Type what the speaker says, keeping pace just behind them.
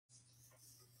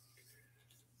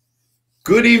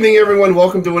Good evening, everyone.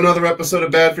 Welcome to another episode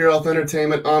of Bad for Your Health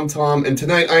Entertainment. I'm Tom, and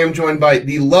tonight I am joined by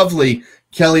the lovely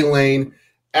Kelly Layne,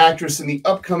 actress in the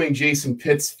upcoming Jason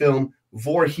Pitts film,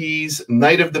 Vorhees,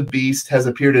 Night of the Beast, has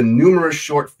appeared in numerous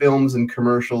short films and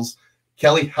commercials.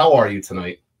 Kelly, how are you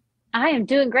tonight? I am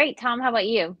doing great, Tom. How about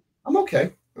you? I'm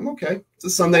okay. It's a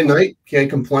Sunday night.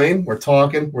 Can't complain. We're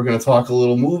talking. We're going to talk a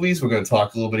little movies. We're going to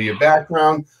talk a little bit of your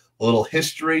background, a little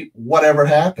history, whatever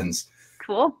happens.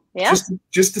 Cool. Yeah.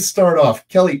 Just to start off,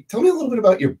 Kelly, tell me a little bit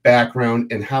about your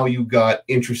background and how you got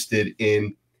interested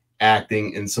in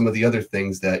acting and some of the other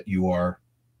things that you are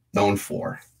known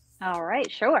for. All right.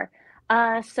 Sure.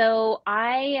 So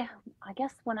I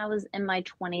guess when I was in my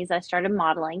 20s, I started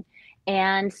modeling.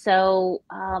 And so,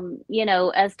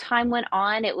 as time went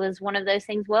on, it was one of those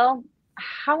things, well,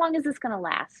 how long is this going to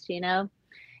last?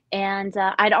 And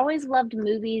I'd always loved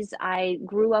movies. I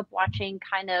grew up watching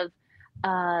kind of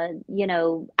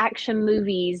action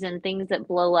movies and things that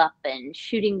blow up and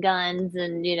shooting guns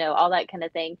and, all that kind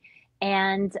of thing.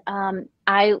 And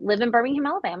I live in Birmingham,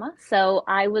 Alabama. So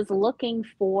I was looking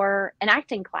for an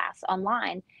acting class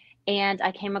online and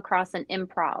I came across an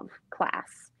improv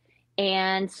class.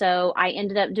 And so I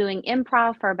ended up doing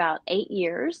improv for about 8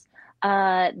 years.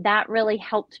 That really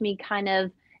helped me kind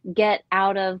of get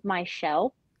out of my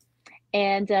shell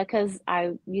and because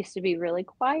I used to be really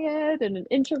quiet and an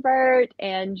introvert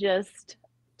and just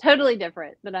totally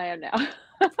different than I am now.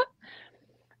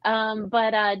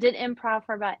 But did improv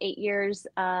for about 8 years.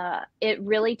 It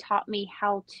really taught me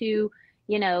how to,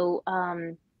 you know,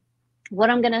 um, what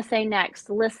I'm going to say next,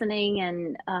 listening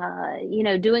and,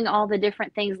 doing all the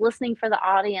different things, listening for the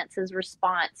audience's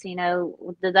response. Did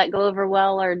that go over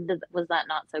well or was that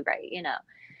not so great?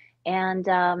 And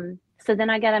so then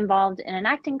I got involved in an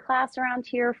acting class around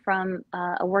here from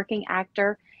a working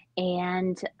actor.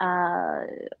 And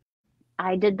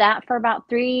I did that for about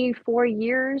 3, 4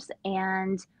 years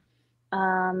and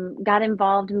got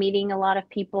involved meeting a lot of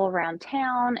people around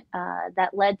town. That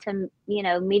led to,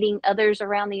 meeting others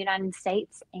around the United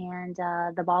States. And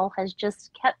the ball has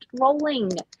just kept rolling.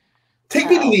 Take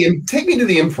me to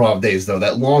the improv days though,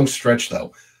 that long stretch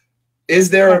though.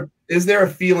 Okay. Is there a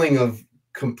feeling of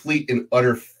complete and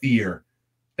utter fear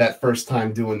that first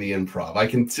time doing the improv? I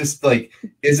can just like,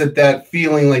 is it that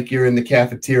feeling like you're in the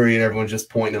cafeteria and everyone's just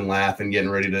pointing and laughing, getting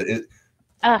ready to?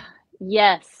 Uh,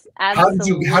 yes, How did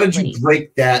you absolutely.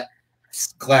 break that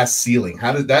glass ceiling?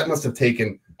 How did that must have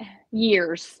taken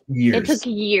Years. It took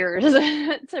years?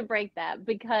 years to break that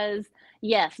because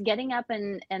yes, getting up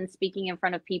and speaking in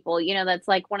front of people, that's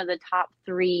like one of the top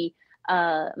three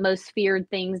most feared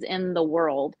things in the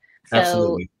world. So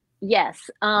Absolutely. yes,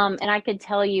 and I could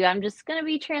tell you, I'm just gonna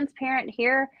be transparent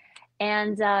here.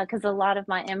 And because a lot of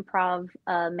my improv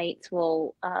mates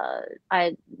will,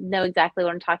 I know exactly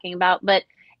what I'm talking about. But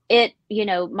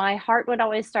my heart would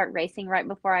always start racing right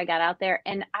before I got out there,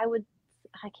 and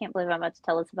I can't believe I'm about to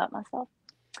tell this about myself.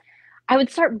 I would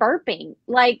start burping.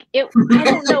 Like I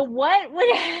don't know what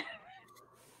would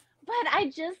but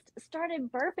I just started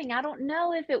burping. I don't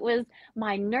know if it was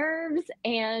my nerves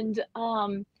and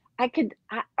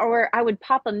or I would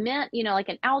pop a mint, like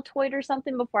an Altoid or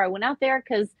something before I went out there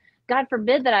cuz God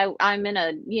forbid that I'm in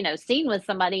a, scene with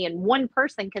somebody and one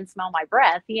person can smell my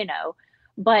breath.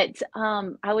 But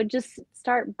I would just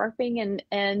start burping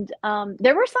and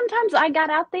there were sometimes I got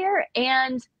out there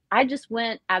and I just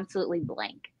went absolutely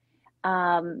blank.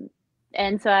 Um,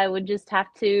 and so I would just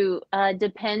have to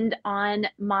depend on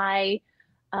my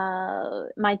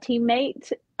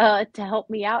teammate to help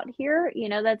me out here.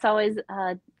 That's always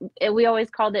we always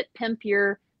called it pimp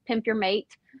your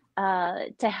mate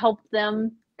to help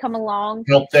them come along.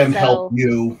 Help them, help So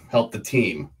you, help the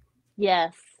team.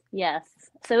 yes, yes.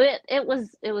 So it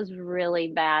was really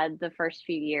bad the first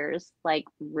few years, like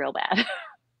real bad.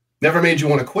 Never made you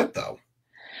want to quit though.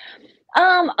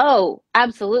 Oh,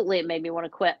 absolutely. It made me want to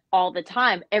quit all the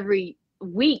time, every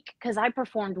week, because I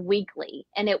performed weekly.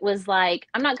 And it was like,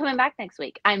 I'm not coming back next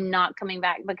week. I'm not coming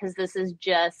back because this is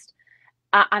just,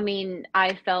 I mean,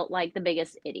 I felt like the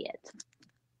biggest idiot.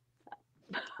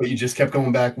 But you just kept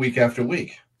going back week after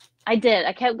week. I did.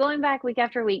 I kept going back week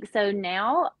after week. So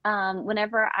now,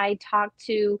 whenever I talk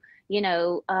to,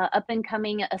 up and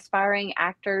coming aspiring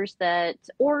actors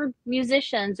or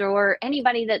musicians or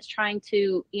anybody that's trying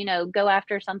to, go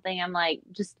after something, I'm like,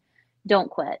 just don't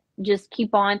quit. Just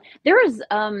keep on. There was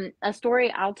a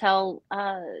story I'll tell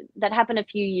that happened a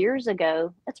few years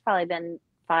ago. It's probably been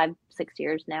 5, 6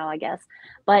 years now, I guess.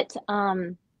 But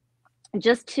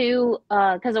just to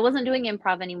because I wasn't doing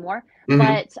improv anymore, Mm-hmm.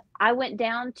 but I went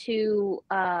down to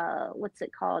what's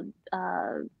it called?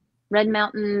 Red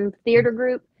Mountain Theater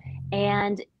Group,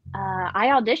 and I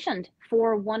auditioned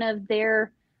for one of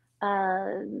their,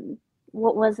 uh,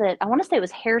 what was it? I want to say it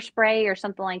was Hairspray or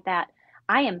something like that.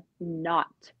 I am not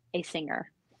a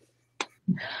singer,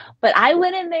 but I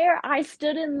went in there, I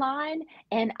stood in line,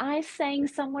 and I sang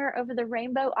Somewhere Over the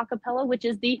Rainbow a cappella, which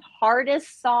is the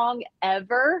hardest song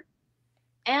ever.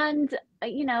 And,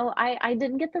 I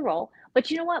didn't get the role. But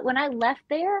you know what? When I left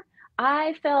there,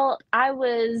 I felt I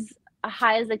was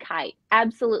high as a kite.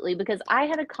 Absolutely. Because I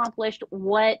had accomplished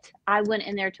what I went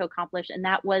in there to accomplish, and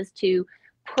that was to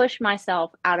push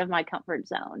myself out of my comfort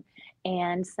zone.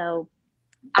 And so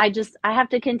I have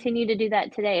to continue to do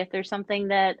that today. If there's something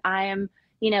that I am,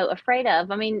 afraid of.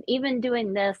 I mean, even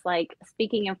doing this, like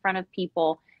speaking in front of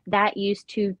people, that used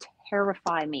to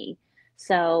terrify me.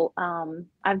 So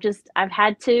I've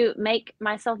had to make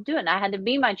myself do it. I had to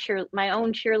be my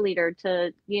own cheerleader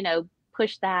to,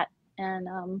 push that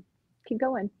and keep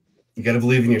going. You got to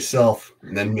believe in yourself,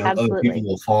 and then other people Absolutely.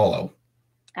 will follow.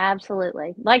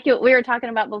 Absolutely. Like we were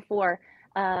talking about before,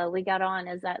 we got on,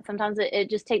 is that sometimes it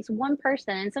just takes one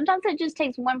person, and sometimes it just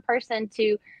takes one person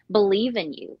to believe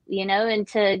in you, and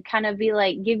to kind of be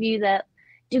like, give you that,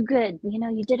 do good,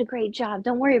 you did a great job.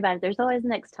 Don't worry about it. There's always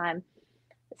next time.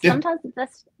 Yeah. Sometimes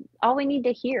that's all we need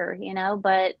to hear,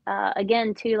 but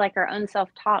again, too, like our own self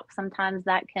talk, sometimes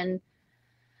that can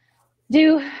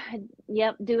do,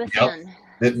 yep, do us Yep.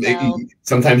 in. So,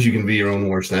 Sometimes you can be your own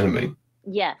worst enemy.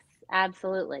 yes,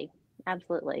 absolutely.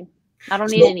 Absolutely. I don't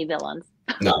need So, any villains.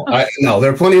 no,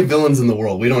 there are plenty of villains in the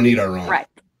world. We don't need our own. Right.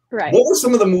 Right. What were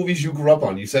some of the movies you grew up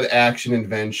on? You said action,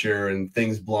 adventure, and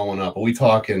things blowing up. Are we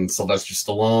talking Sylvester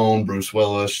Stallone, Bruce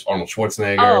Willis, Arnold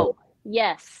Schwarzenegger? Oh,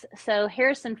 yes. So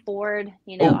Harrison Ford,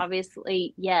 Oh,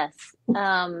 obviously, yes.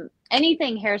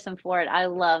 Anything Harrison Ford, I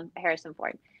love Harrison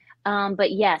Ford.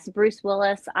 But yes, Bruce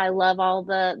Willis, I love all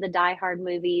the Die Hard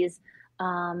movies.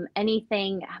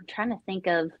 Anything, I'm trying to think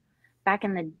of back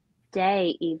in the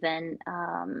day, even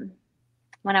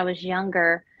when I was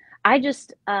younger. I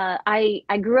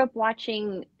grew up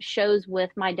watching shows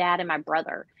with my dad and my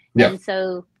brother, yeah. and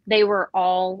so they were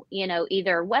all,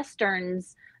 either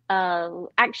westerns,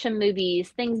 action movies,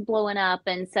 things blowing up,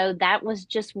 and so that was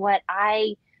just what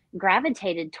I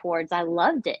gravitated towards. I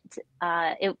loved it.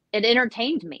 It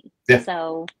entertained me. Yeah.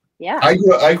 So yeah.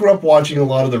 I grew up watching a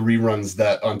lot of the reruns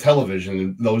that on television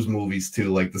and those movies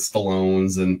too, like the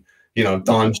Stallones and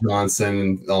Don Johnson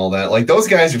and all that. Like those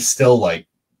guys are still like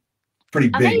pretty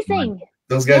big. Amazing.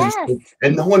 Those guys are Yes. still,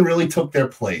 and no one really took their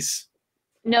place.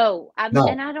 No, No,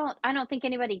 and I don't think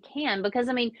anybody can, because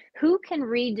I mean, who can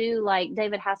redo like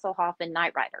David Hasselhoff in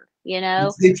Knight Rider,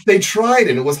 they tried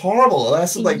and it was horrible. It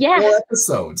lasted like Yeah. 4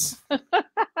 episodes. You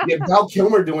had Val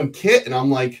Kilmer doing Kit, and I'm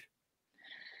like,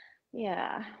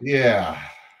 Yeah. yeah.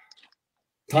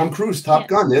 Tom Cruise, Top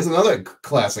Gun. There's another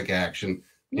classic action.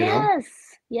 Yes.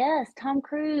 Yes, Tom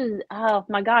Cruise. Oh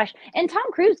my gosh. And Tom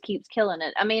Cruise keeps killing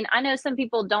it. I mean, I know some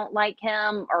people don't like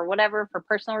him or whatever for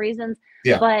personal reasons,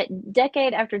 Yeah. but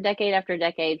decade after decade after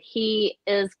decade, he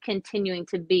is continuing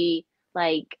to be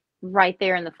like right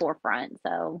there in the forefront.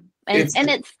 So, and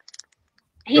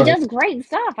he does great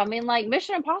stuff. I mean, like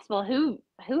Mission Impossible. Who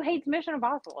hates Mission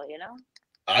Impossible,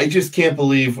 I just can't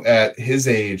believe at his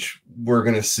age we're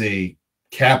gonna see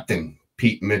Captain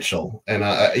Pete Mitchell, and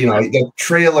the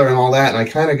trailer and all that, and I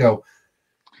kind of go,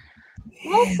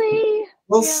 we'll see.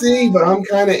 We'll see, but I'm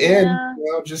kind of in.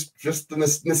 Just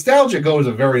the nostalgia goes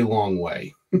a very long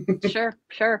way.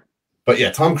 Sure. But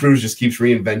yeah, Tom Cruise just keeps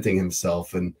reinventing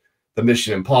himself, and the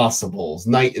Mission Impossibles,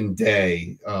 night and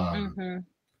day.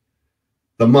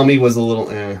 The Mummy was a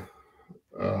little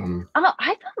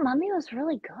I thought Mummy was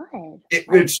really good.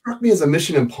 It struck me as a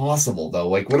Mission Impossible, though.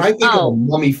 Like when I think of a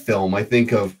mummy film, I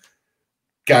think of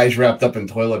guys wrapped up in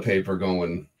toilet paper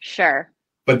going. Sure.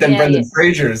 But then Brendan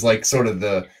Fraser is like sort of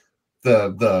the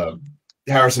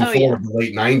Harrison Ford of the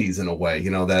late '90s in a way.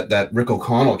 That Rick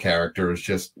O'Connell character is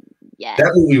just. Yes.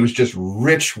 That movie was just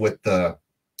rich with that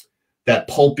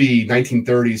pulpy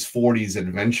 1930s 40s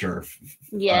adventure.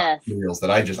 Yes. Reels that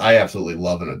I absolutely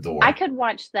love and adore. I could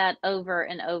watch that over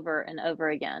and over and over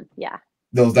again. Yeah.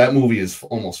 That movie is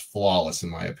almost flawless in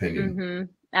my opinion.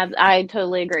 I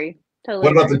totally agree.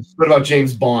 What about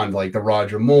James Bond, like the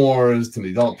Roger Moores,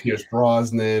 Timothy Dalton, Pierce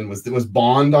Brosnan? Was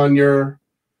Bond on your?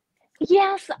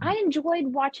 Yes, I enjoyed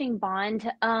watching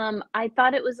Bond. I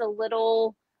thought it was a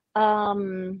little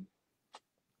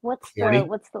what's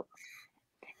the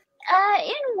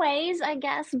in ways, I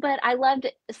guess, but I loved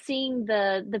seeing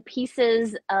the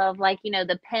pieces of, like,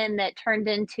 the pen that turned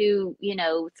into,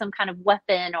 some kind of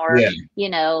weapon, or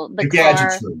the car.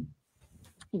 gadgets.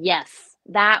 Yes.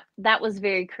 that was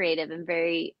very creative and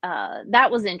very that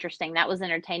was interesting. That was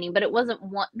entertaining, but it wasn't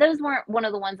one. Those weren't one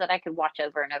of the ones that I could watch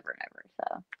over and over and over.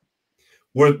 So.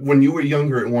 When you were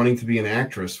younger and wanting to be an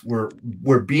actress, were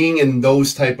being in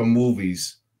those type of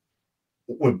movies,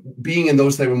 were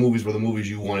the movies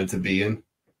you wanted to be in?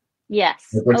 Yes.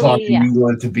 Like we're talking, you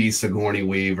wanted to be Sigourney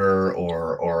Weaver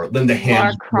or Linda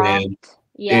Hamilton,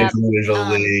 Angelina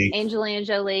Jolie. Angelina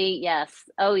Jolie, yes.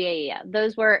 Oh yeah.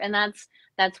 Those were, and that's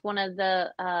one of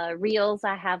the reels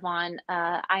I have on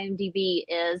IMDb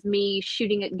is me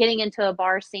getting into a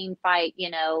bar scene fight,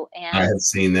 and I have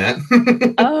seen that.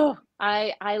 Oh,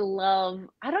 I love,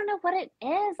 I don't know what it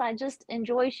is. I just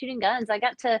enjoy shooting guns. I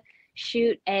got to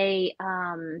shoot a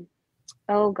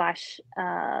oh gosh,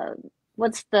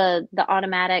 what's the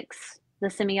automatics, the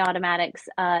semi-automatics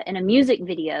in a music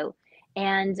video,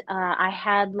 and I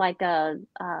had like a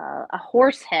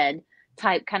horse head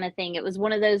type kind of thing. It was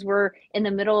one of those, we're in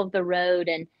the middle of the road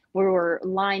and we were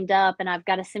lined up, and I've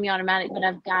got a semi-automatic, but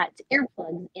I've got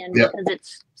earplugs in because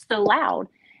it's so loud.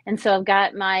 And so I've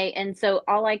got and so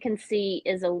all I can see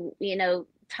is a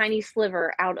tiny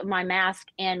sliver out of my mask,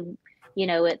 and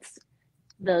it's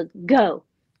the go.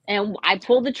 And I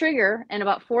pull the trigger, and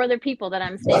about 4 other people that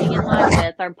I'm standing in line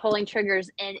with are pulling triggers,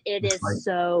 and it is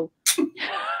so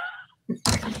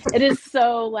it is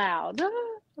so loud.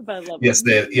 But I love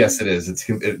it. Yes, it is.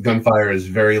 Gunfire is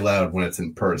very loud when it's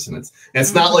in person.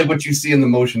 It's not like what you see in the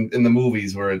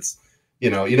movies where it's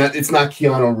it's not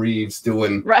Keanu Reeves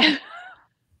doing right.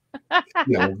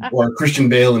 Or Christian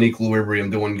Bale in Equilibrium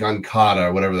doing Gun Kata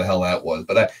or whatever the hell that was.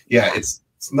 But it's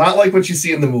not like what you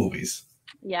see in the movies.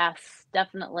 Yes,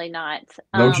 definitely not.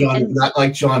 No not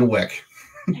like John Wick.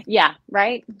 Yeah,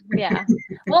 right. Yeah.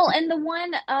 Well, and the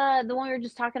one we were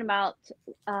just talking about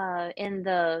in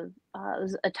the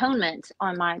Atonement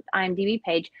on my IMDb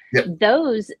page. Yep.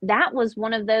 That was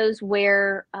one of those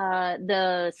where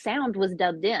the sound was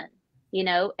dubbed in,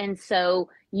 and so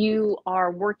you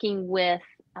are working with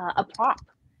a prop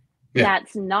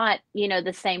that's not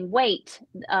the same weight,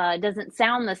 doesn't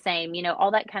sound the same,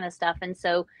 all that kind of stuff, and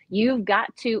so you've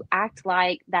got to act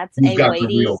like that's a weighty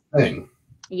the real thing.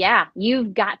 Yeah,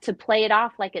 you've got to play it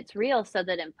off like it's real, so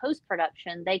that in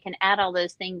post-production they can add all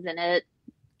those things and it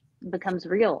becomes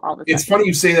real all the time. It's funny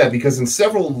you say that, because in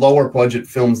several lower budget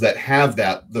films that have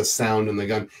the sound in the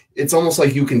gun, it's almost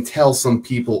like you can tell some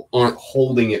people aren't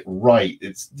holding it right.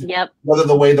 It's whether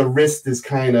the way the wrist is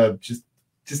kind of just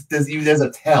there's a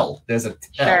tell.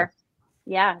 Sure.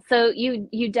 Yeah. So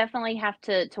you definitely have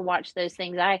to watch those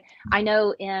things. I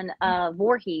know in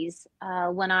Vorhees,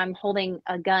 when I'm holding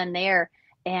a gun there,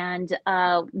 and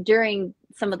during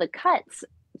some of the cuts,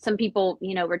 some people,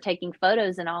 were taking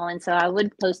photos and all. And so I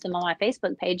would post them on my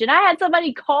Facebook page, and I had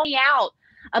somebody call me out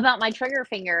about my trigger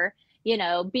finger,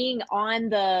 being on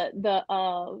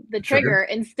the trigger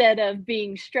instead of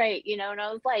being straight, and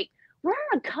I was like, we're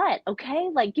on a cut, okay?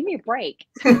 Like, give me a break.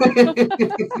 Take me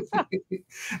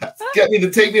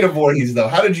to Vorhees, though.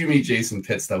 How did you meet Jason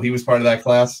Pitts, though? He was part of that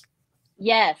class?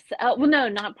 Yes. Well, no,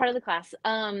 not part of the class.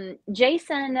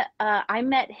 Jason, I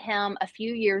met him a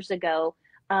few years ago.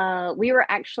 We were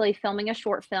actually filming a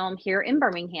short film here in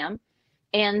Birmingham.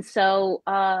 And so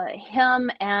him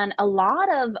and a lot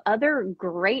of other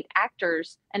great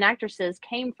actors and actresses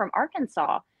came from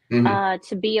Arkansas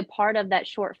to be a part of that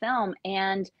short film.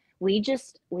 And we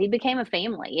became a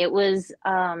family. It was,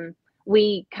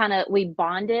 we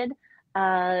bonded.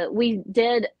 We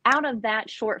did, out of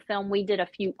that short film, we did a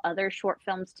few other short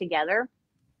films together.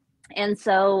 And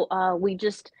so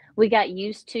we got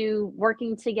used to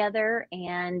working together,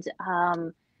 and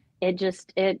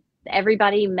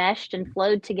everybody meshed and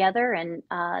flowed together. And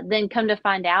then come to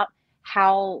find out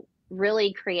how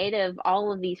really creative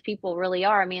all of these people really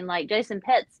are. I mean, like Jason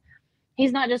Pitts,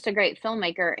 he's not just a great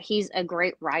filmmaker, he's a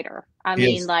great writer. I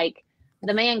mean, like,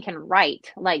 the man can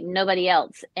write like nobody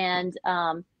else. And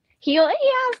he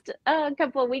asked a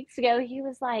couple of weeks ago, he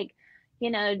was like,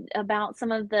 about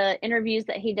some of the interviews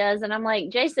that he does. And I'm like,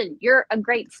 Jason, you're a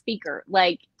great speaker.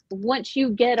 Like, once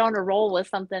you get on a roll with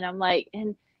something, I'm like,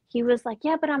 and he was like,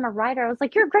 yeah, but I'm a writer. I was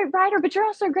like, you're a great writer, but you're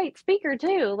also a great speaker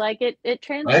too. Like, it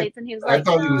translates. And he was like,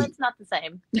 no, it's not the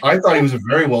same. I thought he was a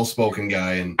very well-spoken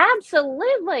guy. And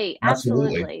Absolutely.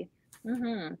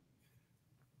 Mm-hmm.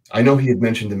 I know he had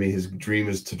mentioned to me his dream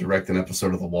is to direct an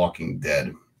episode of The Walking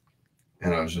Dead.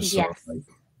 And I was just sort of like,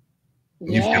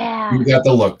 you've got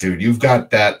the look, dude. You've got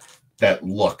that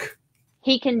look.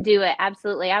 He can do it.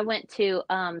 Absolutely. I went to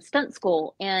stunt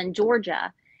school in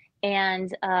Georgia,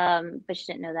 and but you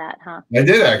didn't know that, huh? I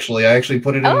did, actually. I actually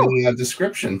put it in the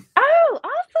description. Oh,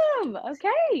 awesome.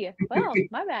 Okay. Well,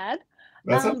 my bad.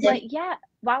 That's okay. But yeah,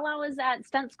 while I was at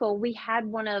stunt school, we had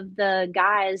one of the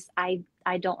guys, I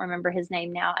don't remember his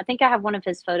name now. I think I have one of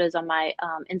his photos on my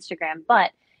Instagram,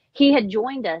 but he had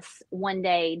joined us one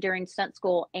day during stunt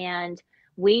school and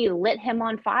we lit him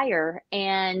on fire.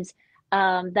 And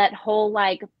that whole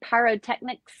like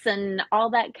pyrotechnics and all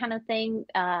that kind of thing.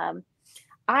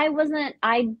 I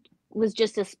was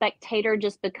just a spectator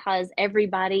just because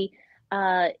everybody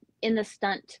in the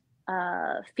stunt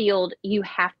field, you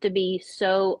have to be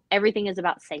so, everything is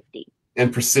about safety.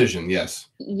 And precision, yes.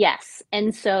 Yes.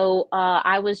 And so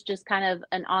I was just kind of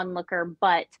an onlooker,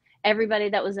 but everybody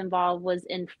that was involved was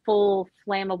in full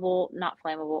flammable, not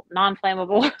flammable,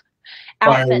 non-flammable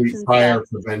outfits and Fire stuff.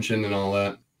 prevention and all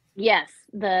that. Yes,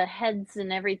 the heads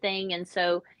and everything. And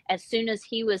so as soon as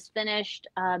he was finished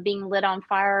being lit on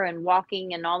fire and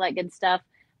walking and all that good stuff,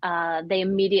 they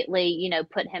immediately,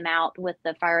 put him out with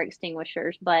the fire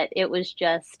extinguishers. But it was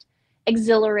just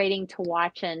exhilarating to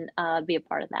watch and be a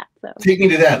part of that. So take me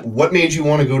to that. What made you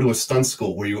want to go to a stunt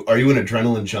school? Are you an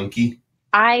adrenaline junkie?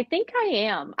 I think I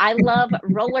am. I love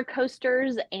roller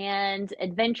coasters and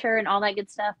adventure and all that good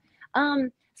stuff.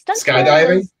 Stunt school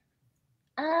Skydiving? was,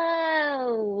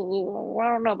 oh, I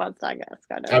don't know about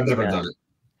skydiving. I've never done it.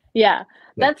 Yeah,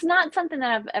 that's not something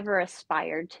that I've ever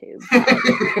aspired to.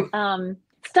 But,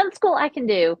 stunt school I can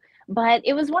do, but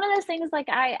it was one of those things like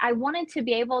I wanted to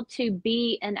be able to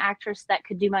be an actress that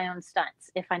could do my own stunts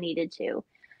if I needed to.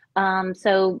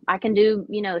 So I can do,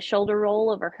 a shoulder roll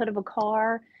over hood of a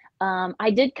car. I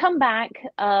did come back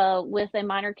with a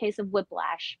minor case of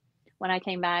whiplash when I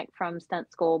came back from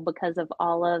stunt school because of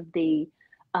all of the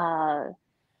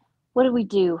what do we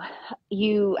do?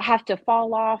 You have to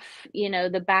fall off,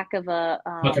 the back of a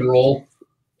Rock and roll.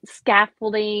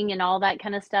 scaffolding and all that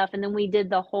kind of stuff. And then we did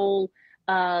the whole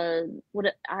I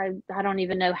don't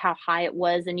even know how high it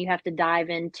was, and you have to dive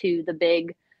into the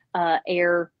big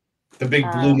air. The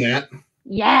big blue mat.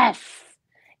 Yes,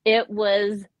 it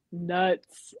was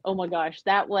nuts. Oh my gosh,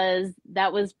 that was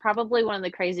probably one of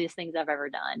the craziest things I've ever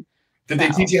done. Did they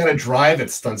teach you how to drive at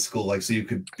stunt school, like so you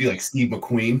could be like Steve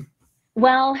McQueen?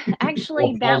 Well,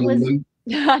 actually, that was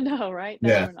I know, right? That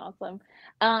Yeah. was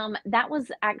awesome. That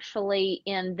was actually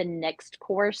in the next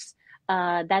course.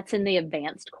 That's in the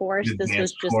advanced course. This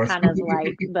was just kind of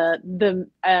like the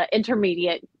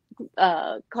intermediate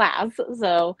class.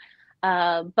 So,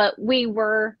 but we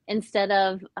were, instead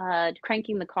of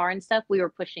cranking the car and stuff, we were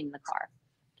pushing the car.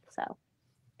 So,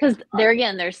 because there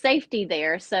again, there's safety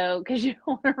there. So, because you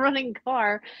don't want to run in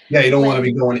car. Yeah, you don't want to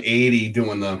be going 80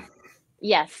 doing the.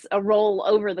 Yes, a roll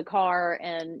over the car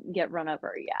and get run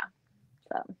over. Yeah.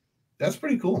 So. That's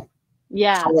pretty cool.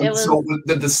 Yeah. So, it was, so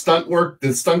did the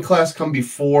stunt class come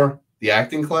before the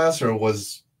acting class, or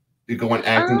was you going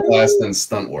acting class then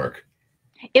stunt work?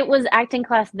 It was acting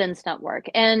class then stunt work,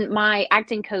 and my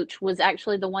acting coach was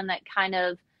actually the one that kind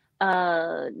of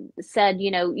said,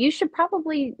 you should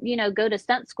probably, go to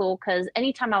stunt school, because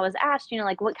anytime I was asked,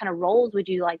 like, what kind of roles would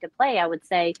you like to play, I would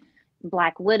say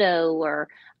Black Widow or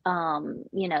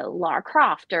Lara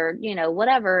Croft or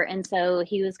whatever. And so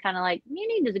he was kind of like, you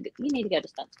need to go to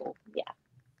stunt school. Yeah.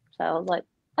 So I was like,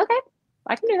 okay,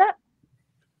 I can do that.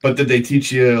 But did they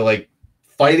teach you like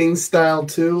fighting style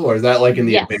too, or is that like in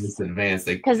the advanced?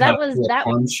 Because that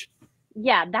was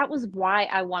yeah, that was why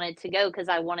I wanted to go, because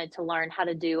I wanted to learn how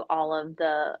to do all of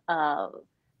the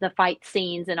fight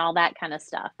scenes and all that kind of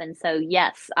stuff. And so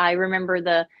yes, I remember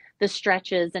the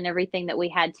stretches and everything that we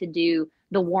had to do,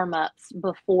 the warm-ups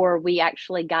before we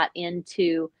actually got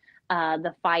into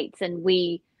the fights. And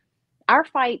our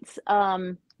fights,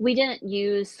 we didn't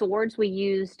use swords, we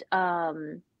used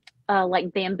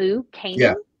like bamboo caning.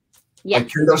 Yeah. Yes. Like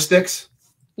kendo sticks?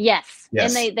 Yes.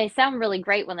 And they sound really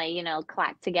great when they,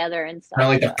 clack together and stuff. Kind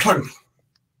of like that.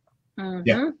 Mm-hmm.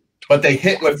 Yeah. But they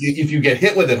hit if you get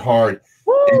hit with it hard,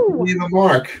 it leave a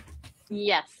mark.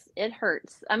 Yes, it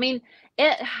hurts. I mean,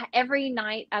 every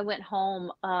night I went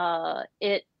home,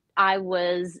 I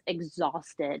was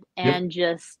exhausted and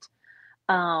just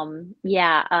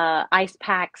ice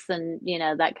packs and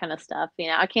that kind of stuff.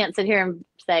 I can't sit here and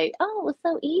say, oh, it was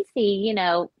so easy.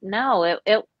 No,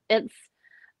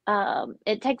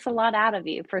 it takes a lot out of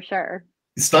you for sure.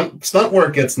 Stunt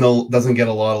work doesn't get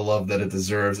a lot of love that it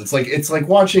deserves. It's like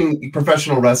watching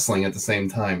professional wrestling at the same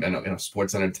time. I know,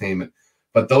 sports entertainment,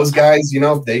 but those guys,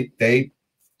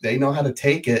 they know how to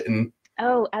take it. And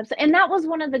oh, absolutely. And that was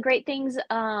one of the great things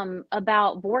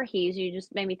about Vorhees. You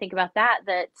just made me think about that.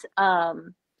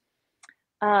 One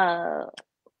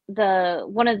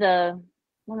of the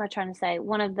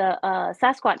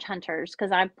Sasquatch hunters,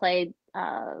 because I played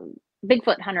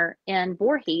Bigfoot hunter in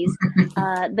Vorhees.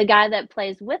 The guy that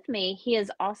plays with me, he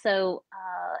is also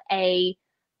a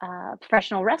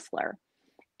professional wrestler.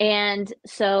 And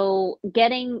so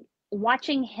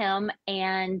watching him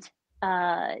and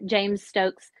James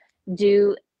Stokes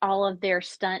do all of their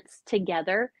stunts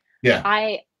together, Yeah.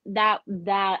 I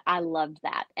loved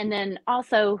that. And then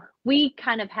also we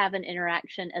kind of have an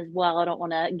interaction as well. I don't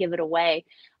want to give it away.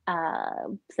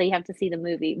 So you have to see the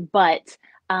movie, but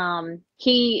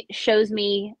he shows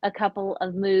me a couple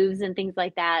of moves and things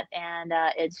like that. And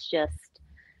it's just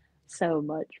so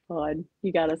much fun.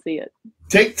 You got to see it.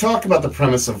 Talk about the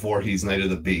premise of Voorhees, Night of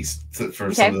the Beast, for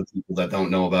some Okay. of the people that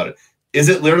don't know about it. Is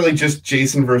it literally just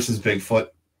Jason versus Bigfoot?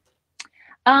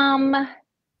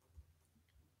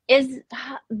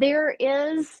 There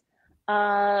is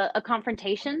a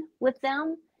confrontation with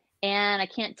them, and I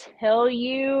can't tell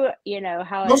you,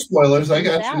 how No it spoilers. I ends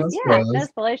got you. out. No Yeah, no spoilers.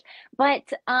 spoilers.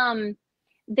 But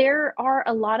there are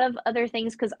a lot of other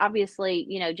things because obviously,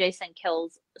 Jason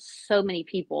kills so many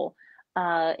people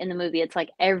in the movie. It's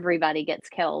like everybody gets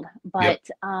killed, Yep.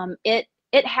 but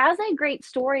it has a great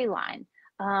storyline.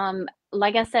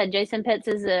 Like I said, Jason Pitts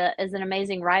is an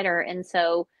amazing writer, and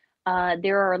so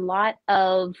there are a lot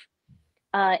of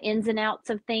ins and outs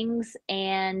of things,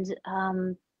 and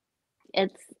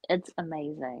it's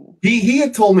amazing. He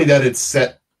had told me that it's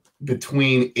set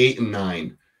between 8 and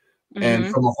 9. And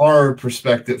Hmm. from a horror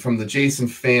perspective, from the Jason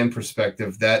fan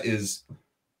perspective, that is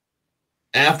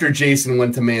after Jason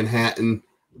went to Manhattan,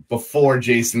 before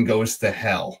Jason goes to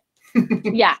hell.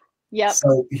 Yeah. Yep.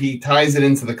 So he ties it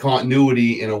into the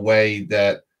continuity in a way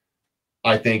that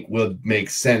I think would make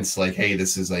sense. Like, hey,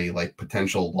 this is a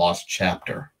potential lost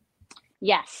chapter.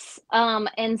 Yes.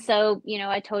 And so,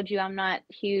 I told you I'm not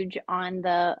huge on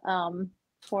the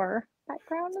horror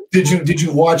background. Did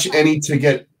you watch any to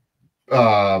get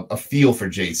a feel for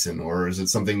Jason, or is it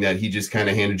something that he just kind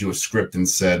of handed you a script and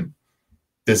said,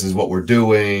 "This is what we're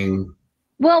doing"?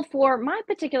 Well, for my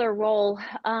particular role,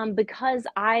 because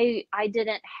I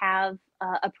didn't have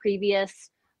a previous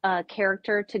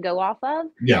character to go off of,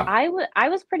 Yeah, I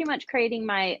was pretty much creating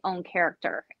my own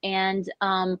character, and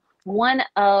one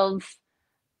of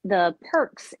the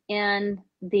perks in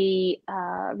the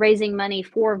raising money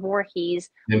for Vorhees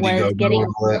was Indiegogo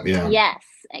and all that. Yeah. yes,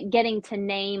 getting to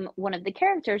name one of the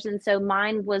characters, and so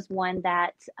mine was one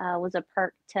that was a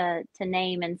perk to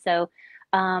name, and so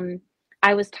um,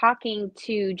 I was talking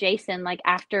to Jason like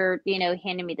after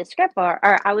handing me the script, or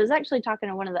I was actually talking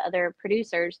to one of the other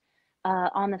producers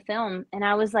on the film, and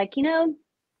I was like,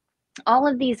 all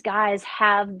of these guys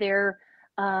have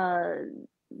uh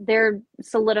they're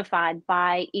solidified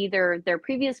by either their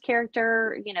previous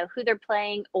character, who they're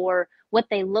playing, or what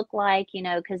they look like,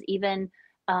 because even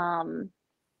um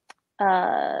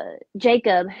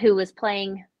Jacob, who was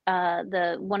playing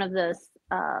the one of the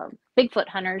Bigfoot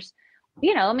hunters,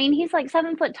 I mean, he's like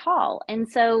 7 foot tall, and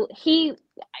so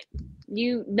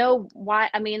why,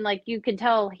 I mean, like, you could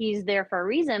tell he's there for a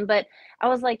reason. But I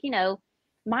was like,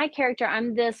 my character,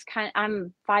 I'm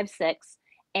 5'6",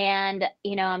 and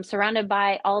I'm surrounded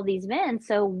by all these men,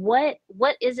 so what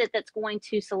is it that's going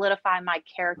to solidify my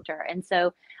character? And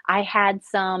so I had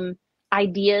some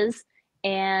ideas,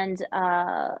 and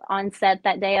on set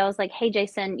that day I was like, hey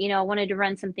Jason, I wanted to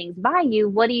run some things by you.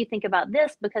 What do you think about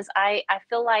this? Because I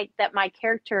feel like that my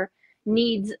character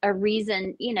needs a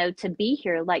reason, to be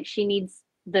here. Like, she needs,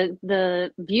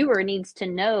 the viewer needs to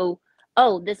know,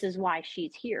 oh, this is why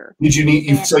she's here. Did you need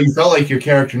you? And So you felt like your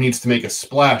character needs to make a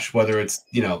splash, whether it's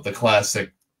the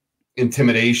classic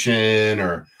intimidation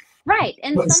or right,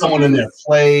 and putting someone in their sometimes,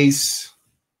 place.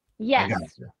 I yes, got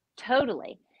you.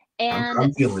 totally. And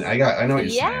I'm feeling. I know what you're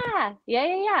saying.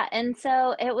 yeah. And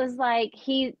so it was like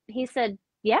he said,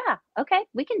 yeah, okay,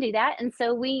 we can do that. And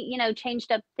so we,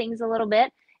 changed up things a little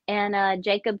bit. And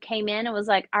Jacob came in and was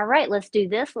like, all right, let's do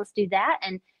this, let's do that.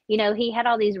 And he had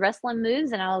all these wrestling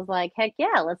moves, and I was like, heck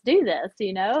yeah, let's do this,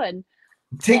 and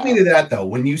Take me so to that though.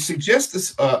 When you suggest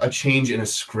this, a change in a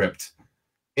script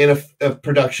in a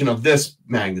production of this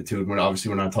magnitude, when obviously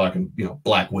we're not talking,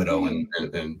 Black Widow and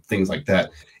things like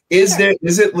that. sure.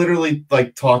 Is it literally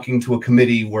like talking to a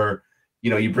committee where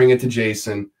you bring it to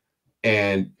Jason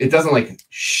and it doesn't like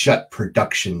shut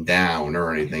production down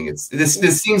or anything? It's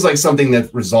this seems like something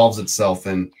that resolves itself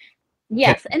in 10,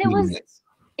 Yes, and 15 minutes.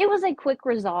 it was a quick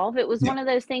resolve. It was Yeah, one of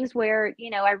those things where,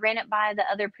 I ran it by the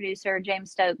other producer,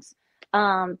 James Stokes,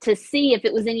 to see if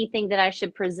it was anything that I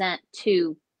should present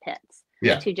to Pitts,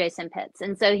 yeah. to Jason Pitts.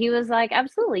 And so he was like,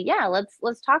 absolutely, yeah,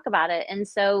 let's talk about it. And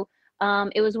so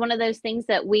it was one of those things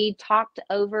that we talked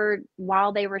over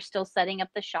while they were still setting up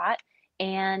the shot.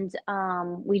 And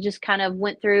we just kind of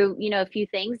went through, a few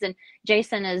things. And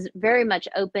Jason is very much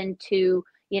open to,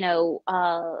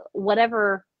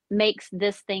 whatever makes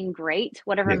this thing great,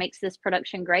 whatever Yeah. makes this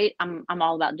production great, I'm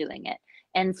all about doing it.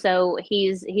 And so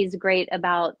he's great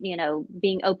about, you know,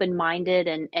 being open-minded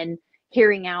and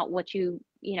hearing out what you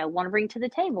know, want to bring to the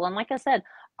table. And like I said,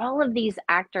 all of these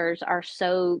actors are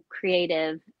so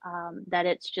creative, that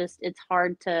it's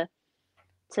hard to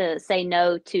say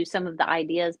no to some of the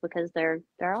ideas because they're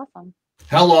awesome.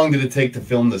 How long did it take to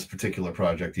film this particular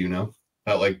project? Do you know?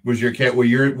 Like, was your cat? Were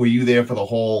you there for the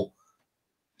whole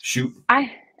shoot?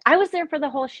 I was there for the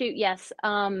whole shoot. Yes.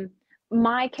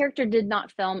 My character did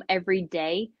not film every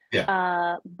day,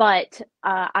 Yeah. but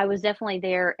I was definitely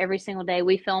there every single day.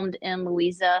 We filmed in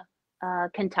Louisa,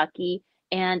 Kentucky,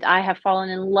 and I have fallen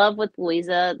in love with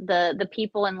Louisa. The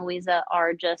people in Louisa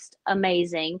are just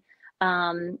amazing.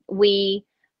 We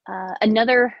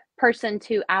Another person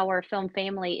to our film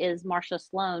family is Marcia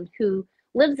Sloan, who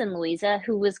lives in Louisa,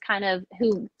 who was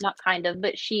not kind of,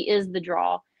 but she is the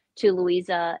draw to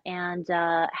Louisa, and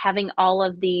having all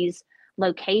of these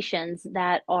locations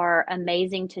that are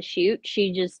amazing to shoot.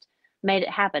 She just made it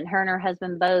happen. Her and her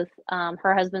husband both.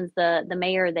 Her husband's the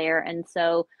mayor there, and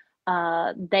so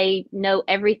they know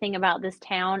everything about this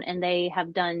town, and they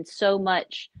have done so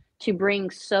much to bring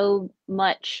so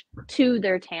much to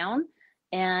their town.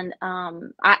 And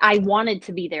I wanted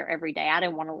to be there every day. I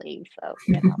didn't want to leave. So,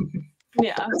 you know.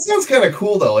 Yeah. That sounds kind of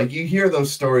cool, though. Like, you hear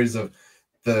those stories of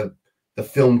the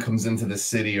film comes into the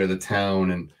city or the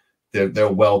town, and they're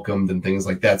welcomed and things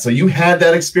like that. So you had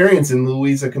that experience in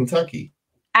Louisa, Kentucky.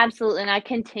 Absolutely, and I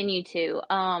continue to.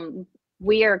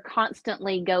 We are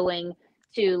constantly going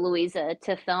to Louisa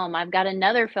to film. I've got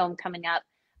another film coming up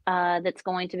that's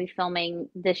going to be filming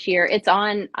this year. It's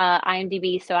on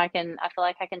IMDb, so I feel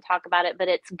like I can talk about it. But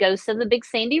it's Ghosts of the Big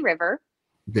Sandy River.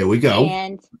 There we go.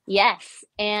 And yes,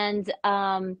 and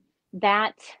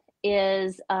that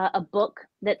is a book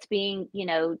that's being, you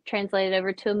know, translated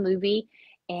over to a movie.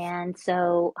 And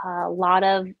so a lot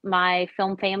of my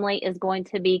film family is going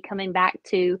to be coming back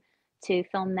to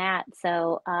film that.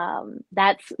 So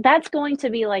that's going to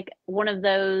be like one of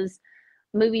those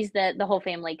movies that the whole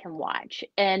family can watch.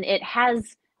 And it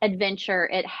has adventure.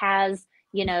 It has,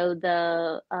 you know,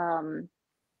 the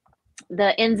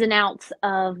ins and outs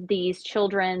of these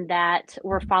children that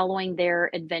were following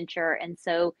their adventure. And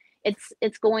so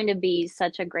it's going to be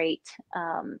such a great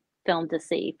film to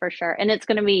see for sure. And it's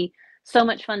going to be so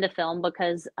much fun to film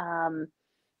because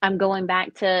I'm going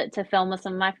back to film with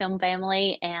some of my film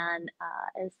family, and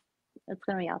it's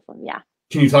going to be awesome. Yeah.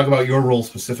 Can you talk about your role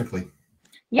specifically?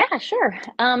 Yeah, sure.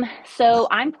 So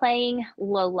I'm playing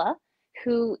Lola,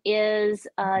 who is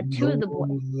two of the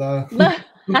boys.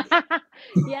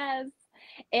 Yes.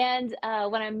 And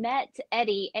when I met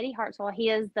Eddie Hartzell, he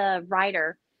is the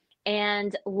writer,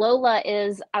 and Lola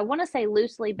is, I want to say,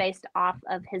 loosely based off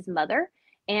of his mother.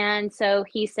 And so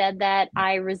he said that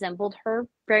I resembled her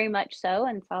very much so.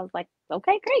 And so I was like,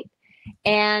 okay, great.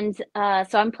 And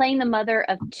so I'm playing the mother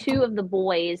of two of the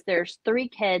boys. There's three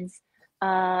kids.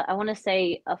 I want to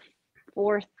say a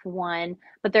fourth one,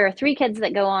 but there are three kids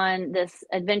that go on this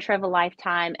adventure of a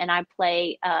lifetime, and I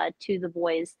play to the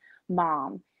boys'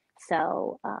 mom.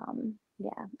 So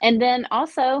yeah, and then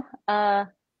also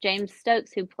James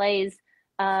Stokes, who plays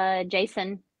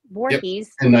Jason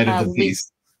Voorhees, yep. And Night of the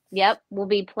Beast. Yep, will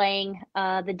be playing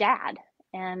the dad,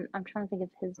 and I'm trying to think of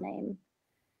his name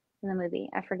in the movie.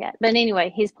 I forget, but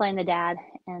anyway, he's playing the dad,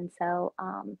 and so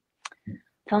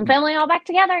film family all back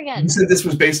together again. You said this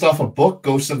was based off a book,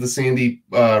 Ghosts of the Sandy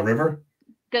River?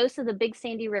 Ghosts of the Big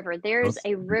Sandy River. There's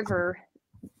a river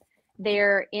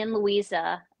there in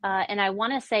Louisa, and I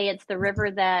want to say it's the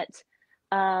river that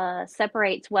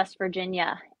separates West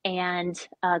Virginia and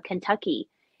Kentucky,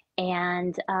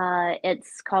 and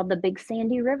it's called the Big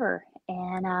Sandy River.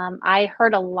 And I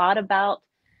heard a lot about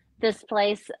this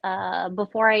place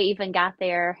before I even got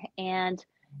there, and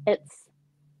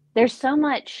there's so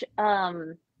much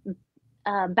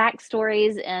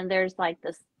backstories, and there's like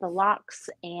the locks,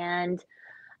 and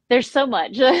there's so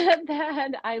much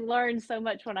that I learned so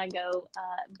much when I go.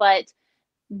 But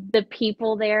the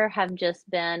people there have just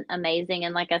been amazing,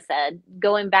 and like I said,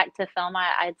 going back to film,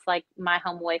 it's like my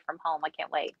home away from home. I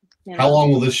can't wait. You know? How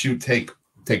long will this shoot take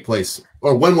place,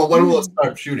 or when will it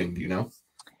start shooting? Do you know?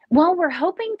 Well, we're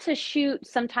hoping to shoot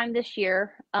sometime this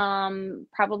year,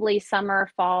 probably summer,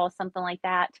 fall, something like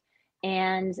that.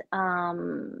 And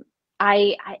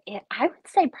I would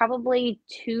say probably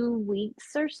 2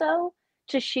 weeks or so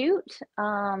to shoot.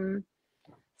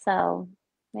 So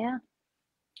yeah,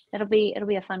 it'll be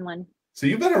a fun one. So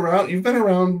you've been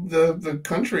around the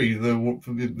country,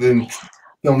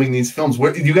 filming these films.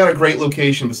 Where you got a great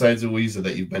location besides Louisa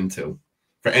that you've been to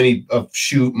for any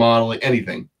shoot, modeling,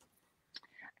 anything?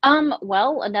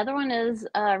 Well, another one is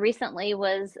recently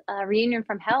was Reunion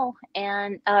from Hell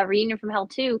and Reunion from Hell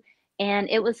 2, and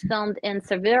it was filmed in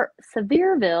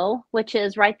Sevierville, which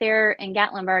is right there in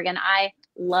Gatlinburg, and I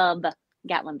love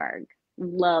Gatlinburg.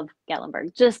 Love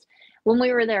Gatlinburg. Just when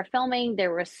we were there filming,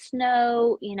 there was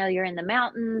snow, you're in the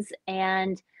mountains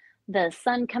and the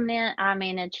sun coming in. I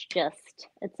mean, it's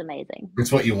amazing.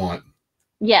 It's what you want.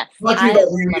 Yes, Talk to me I about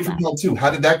love Reunion from that. Hell 2.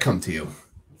 How did that come to you?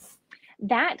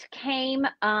 That came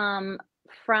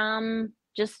from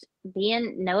just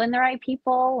knowing the right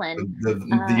people and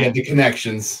Yeah, the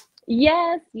connections.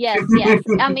 yes, yes, yes.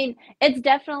 I mean, it's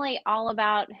definitely all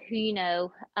about who you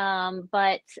know.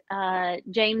 But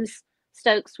James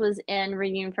Stokes was in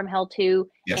Reunion from Hell 2,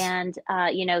 Yes. and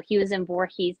he was in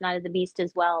Vorhees, Night of the Beast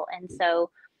as well. And so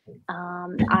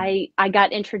I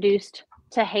got introduced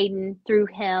to Hayden through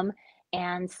him,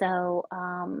 and so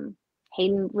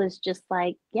Hayden was just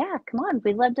like, "Yeah, come on,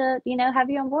 we'd love to, have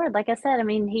you on board." Like I said, I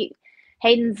mean,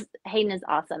 Hayden is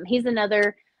awesome. He's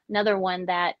another one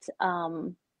that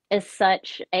is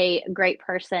such a great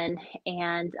person,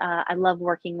 and I love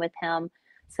working with him.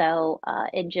 So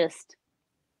it just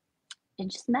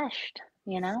meshed.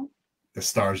 The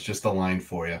stars just aligned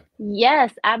for you.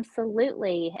 Yes,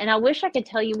 absolutely. And I wish I could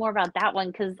tell you more about that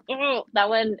one because that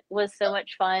one was so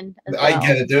much fun as I well.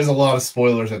 get it. There's a lot of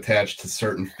spoilers attached to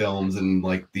certain films and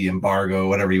like the embargo,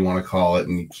 whatever you want to call it,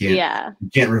 and you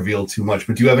can't reveal too much.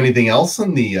 But do you have anything else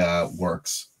in the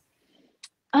works?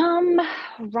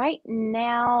 Right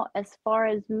now, as far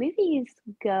as movies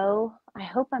go, I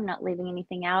hope I'm not leaving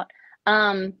anything out.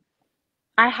 Um,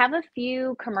 I have a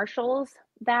few commercials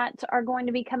that are going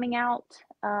to be coming out,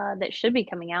 that should be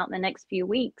coming out in the next few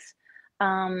weeks.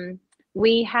 Um,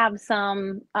 we have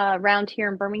some around here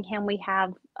in Birmingham. We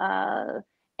have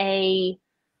a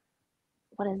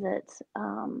what is it?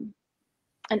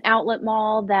 An outlet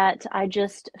mall that I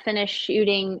just finished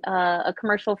shooting a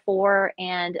commercial for,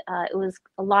 and it was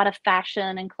a lot of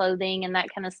fashion and clothing and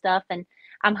that kind of stuff. And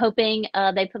I'm hoping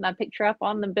they put my picture up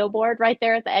on the billboard right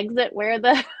there at the exit where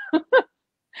the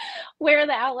where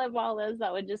the outlet mall is.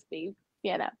 That would just be,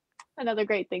 another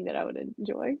great thing that I would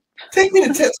enjoy. Talk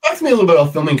to me a little bit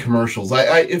about filming commercials.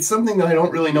 It's something that I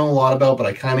don't really know a lot about, but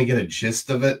I kind of get a gist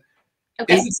of it.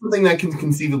 Okay. Is it something that can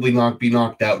conceivably be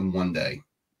knocked out in one day?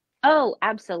 Oh,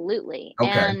 absolutely.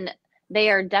 Okay. And they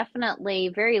are definitely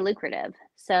very lucrative.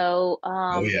 So,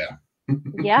 Oh yeah.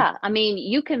 yeah, I mean,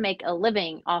 you can make a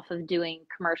living off of doing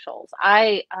commercials.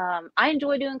 I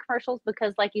enjoy doing commercials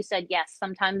because, like you said, yes,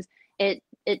 sometimes it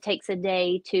takes a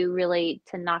day to really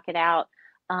to knock it out.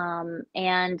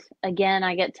 And again,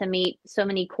 I get to meet so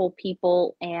many cool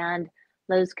people and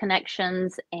those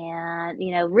connections, and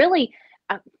really,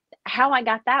 uh, how I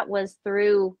got that was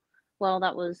through. Well,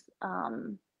 that one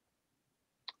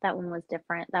was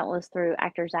different. That was through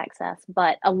Actors Access.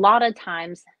 But a lot of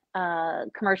times,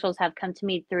 commercials have come to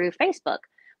me through Facebook,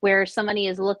 where somebody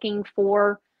is looking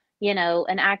for,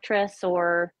 an actress,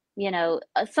 or,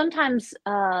 sometimes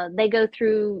they go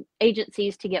through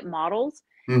agencies to get models.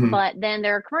 Mm-hmm. But then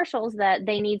there are commercials that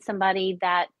they need somebody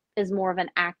that is more of an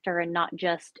actor and not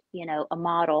just, a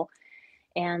model.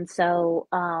 And so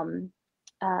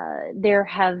there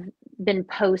have been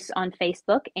posts on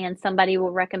Facebook, and somebody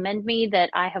will recommend me that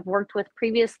I have worked with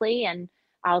previously, and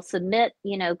I'll submit,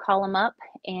 call them up,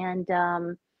 and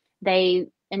they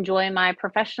enjoy my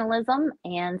professionalism,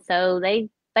 and so they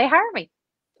hire me.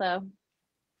 So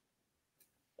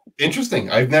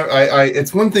interesting. I've never.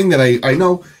 It's one thing that I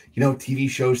know. TV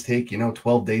shows take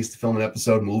 12 days to film an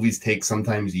episode. Movies take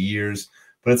sometimes years,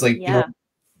 but it's like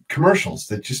commercials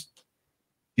that just.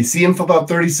 You see him for about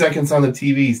 30 seconds on the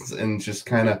TV and just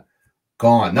kind of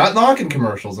gone. Not knocking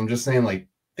commercials. I'm just saying, like,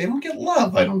 they don't get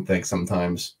love, I don't think,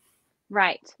 sometimes.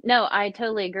 Right. No, I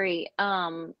totally agree.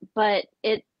 But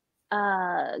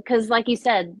because like you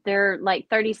said, they're like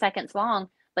 30 seconds long,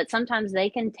 but sometimes they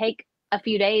can take a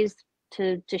few days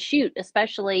to shoot,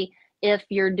 especially if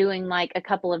you're doing like a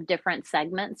couple of different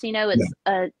segments. It's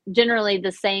generally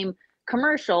the same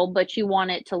commercial, but you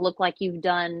want it to look like you've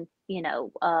done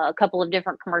a couple of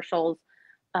different commercials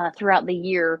throughout the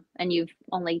year, and you've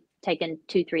only taken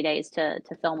 2-3 days to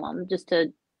film them, just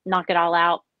to knock it all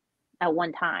out at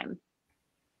one time.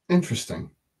 Interesting.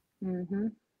 Mm-hmm.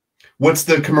 What's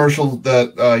the commercial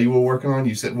that you were working on?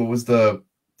 You said, what was the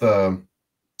oh,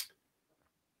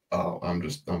 I'm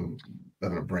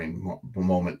having a brain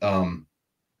moment.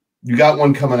 You got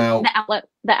one coming out. The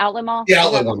outlet mall. The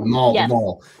outlet one, the mall, yes. The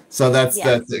mall. So that's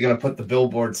gonna put the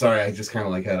billboard. Sorry, I just kind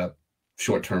of like had a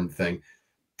short-term thing.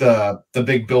 The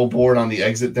big billboard on the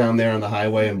exit down there on the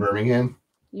highway in Birmingham.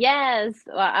 Yes.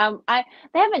 Well,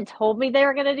 they haven't told me they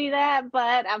were gonna do that,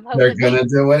 but I'm They're hoping gonna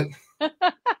do it. they.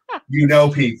 You know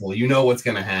people. You know what's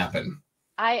gonna happen.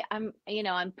 I'm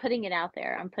I'm putting it out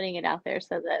there. I'm putting it out there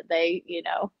so that they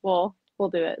will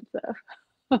do it.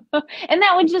 So, and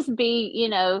that would just be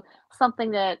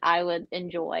something that I would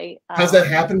enjoy. Has that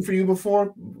happened for you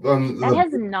before? That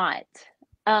has not.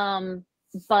 Um,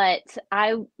 but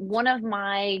I one of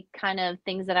my kind of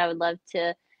things that I would love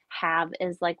to have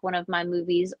is like one of my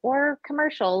movies or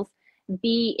commercials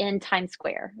be in Times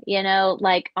Square,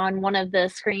 like on one of the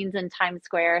screens in Times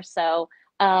Square. So,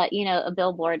 a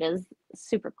billboard is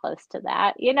super close to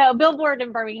that. A billboard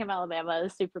in Birmingham, Alabama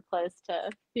is super close to,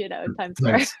 Times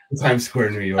Square. Times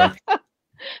Square, New York.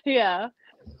 Yeah.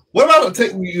 What about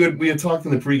we had talked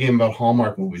in the pregame about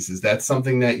Hallmark movies? Is that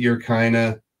something that you're kind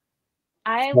of?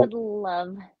 I would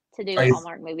love to do Are you,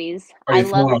 Hallmark movies. are I you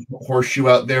love throwing a horseshoe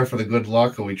out there for the good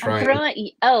luck? Are we I'm trying?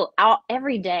 throwing out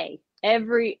every day.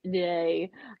 Every day.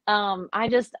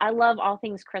 I love all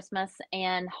things Christmas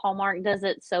and Hallmark does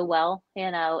it so well.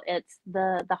 It's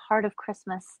the heart of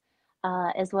Christmas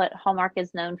is what Hallmark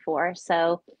is known for.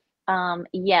 So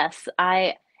yes,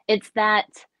 I it's that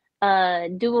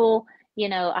dual,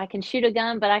 I can shoot a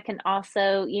gun, but I can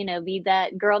also, be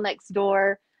that girl next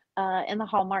door in the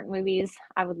Hallmark movies.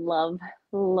 I would love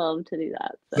to do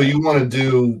that. So So you want to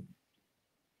do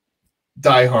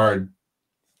Die Hard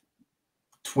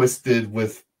twisted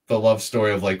with the love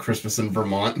story of like Christmas in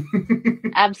Vermont?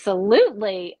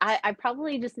 absolutely. I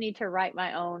probably just need to write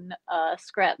my own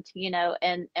script,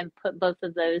 and put both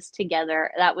of those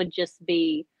together. That would just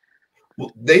be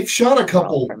Well, they've shot a a world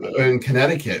couple for me. in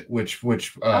Connecticut, which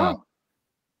Oh,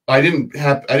 I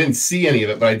didn't see any of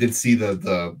it, but I did see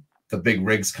the big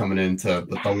rigs coming in to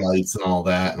with the yes. lights and all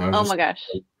that, and I was Oh just my gosh.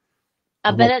 I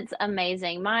I'm like, bet it's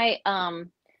amazing.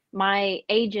 My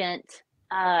agent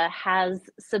has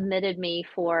submitted me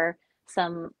for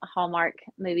some Hallmark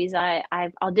movies.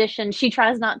 I've auditioned. She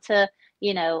tries not to,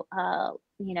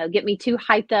 get me too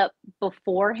hyped up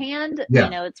beforehand.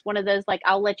 yeah. It's one of those like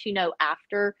I'll let you know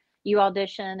after you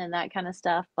audition and that kind of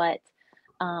stuff. But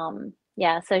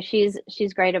yeah, so she's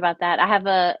great about that. I have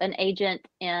an agent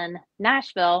in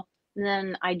Nashville, and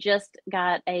then I just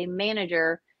got a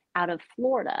manager out of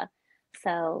Florida.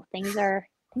 So things are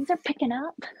picking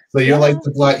up. So you're like Yeah.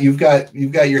 the black. You've got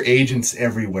your agents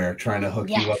everywhere trying to hook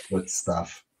you Yes. up with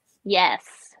stuff.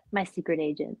 Yes. My secret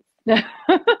agent.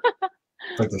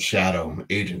 It's like the Shadow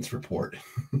Agents Report.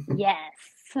 Yes.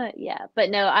 Yeah. But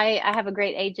no, I have a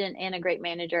great agent and a great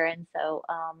manager, and so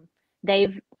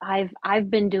I've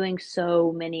been doing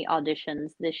so many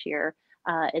auditions this year.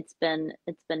 It's been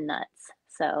nuts.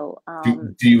 So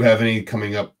Do you have any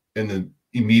coming up in the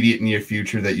immediate near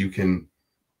future that you can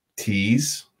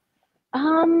tease?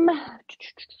 um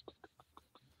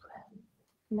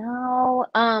no.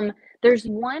 There's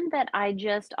one that I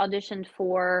just auditioned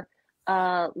for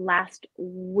last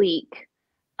week.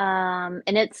 And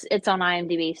it's on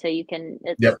IMDb, so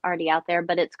it's Yep. already out there,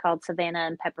 but it's called Savannah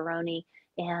and Pepperoni.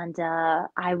 And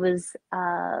I was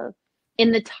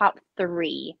in the top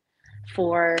three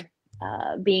for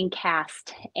being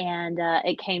cast, and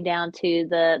it came down to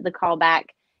the callback.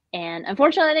 And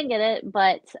unfortunately, I didn't get it,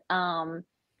 but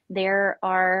there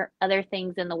are other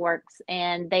things in the works,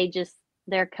 and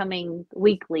they're coming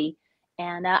weekly.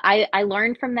 And I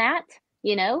learned from that,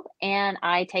 and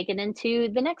I take it into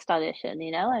the next audition,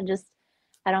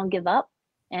 I don't give up.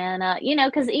 And,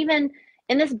 because even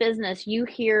in this business, you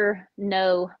hear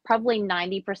no probably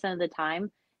 90% of the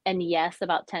time and yes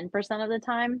about 10% of the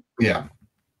time. Yeah.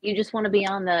 You just want to be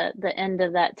on the end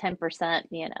of that 10%,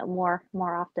 more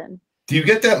often. Do you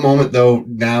get that moment though?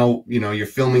 Now you're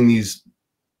filming these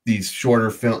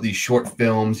short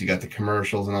films. You got the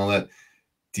commercials and all that.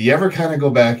 Do you ever kind of go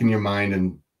back in your mind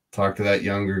and talk to that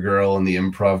younger girl in the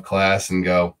improv class and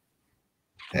go,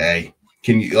 "Hey,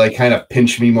 can you like kind of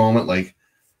pinch me moment? Like,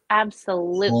 holy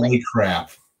Absolutely.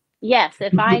 crap!" Yes,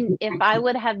 if I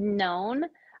would have known,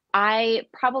 I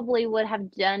probably would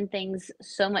have done things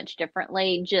so much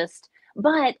differently.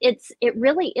 But it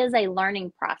really is a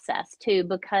learning process too,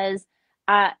 because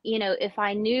if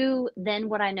I knew then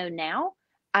what I know now,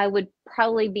 I would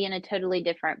probably be in a totally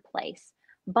different place.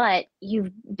 But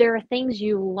there are things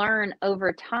you learn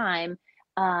over time,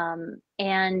 and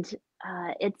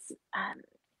it's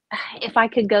if I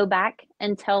could go back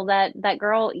and tell that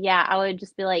girl, yeah, I would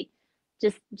just be like,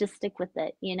 just stick with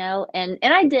it, and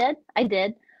I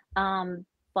did. um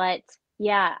but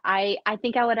yeah, I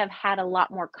think I would have had a lot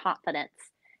more confidence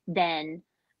than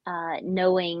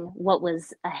knowing what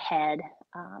was ahead.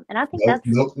 And I think No, that's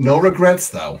no, no regrets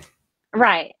though.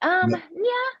 right. No.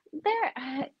 Yeah,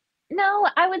 there. No,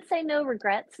 I would say no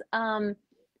regrets.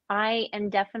 I am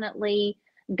definitely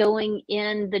going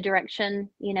in the direction,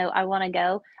 I want to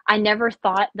go. I never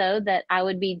thought though that I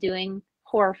would be doing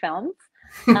horror films.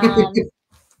 Um,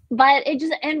 but it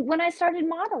just and when I started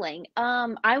modeling,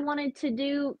 I wanted to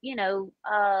do,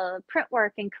 print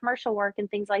work and commercial work and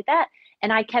things like that.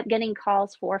 And I kept getting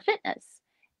calls for fitness.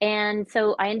 And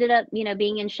so I ended up,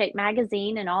 being in Shape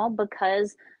Magazine and all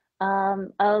because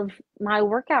of my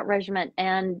workout regimen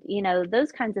and,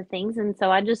 those kinds of things. And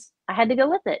so I had to go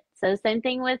with it. So same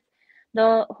thing with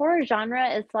the horror genre.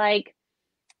 It's like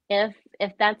if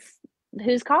that's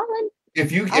who's calling, I'll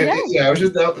go. Yeah, I was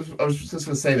just going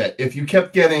to say that if you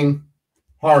kept getting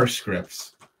horror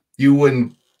scripts, you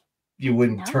wouldn't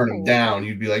turn them No. down.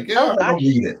 You'd be like, Oh yeah, I'll gosh.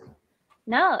 read it.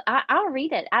 No, I'll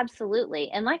read it, absolutely.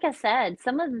 And like I said,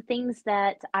 some of the things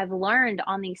that I've learned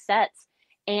on these sets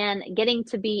and getting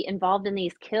to be involved in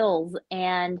these kills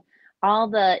and all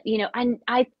the,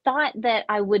 I thought that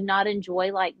I would not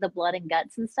enjoy like the blood and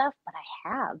guts and stuff, but I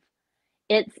have.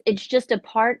 It's just a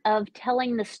part of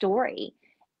telling the story,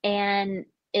 and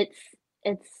it's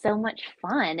it's so much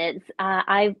fun.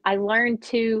 I learned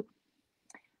to,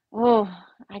 oh,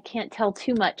 I can't tell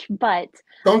too much, but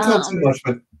Don't tell too um much,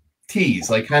 but tease,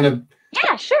 like kind of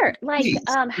yeah, sure. Like, tease.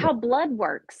 Yeah. how blood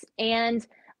works and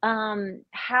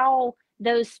how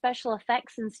those special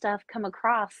effects and stuff come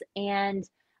across, and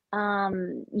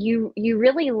you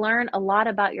really learn a lot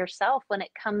about yourself when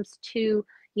it comes to,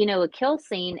 a kill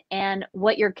scene and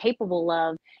what you're capable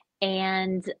of,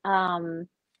 and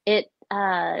it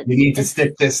You need to it's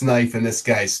stick this knife in this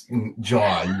guy's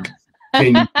jaw.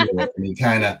 Can you do it? And you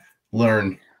kind of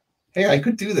learn, hey, I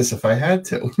could do this if I had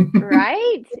to.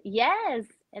 right, yes.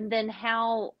 And then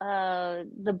how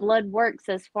the blood works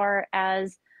as far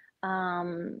as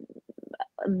um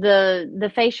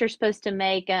the face you're supposed to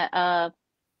make.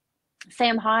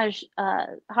 Sam Hodges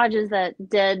that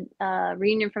did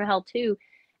Reunion from Hell 2,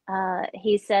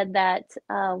 he said that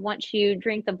once you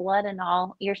drink the blood and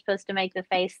all, you're supposed to make the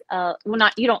face, well,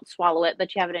 not, you don't swallow it,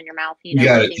 but you have it in your mouth, You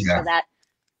got it. waiting for Yeah. that,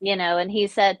 and he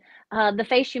said, the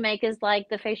face you make is like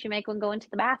the face you make when going to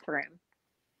the bathroom.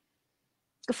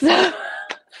 So,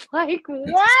 like,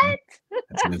 what?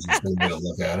 That's an interesting way to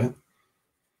look at it.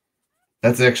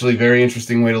 That's actually a very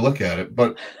interesting way to look at it.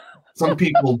 But some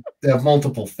people have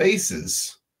multiple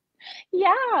faces.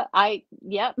 Yeah,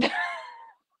 yep.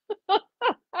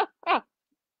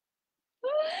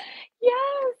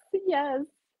 Yes, yes.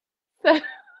 So,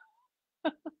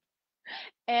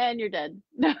 and you're dead.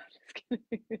 No, just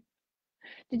kidding.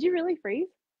 Did you really freeze?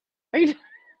 Are you? Did you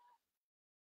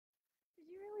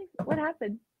really? What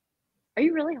happened? Are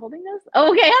you really holding this?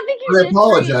 Oh, okay, I think you I did freeze.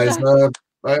 apologize.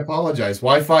 I apologize.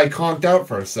 Wi-Fi conked out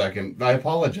for a second. I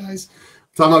apologize.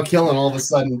 Talking about killing, all of a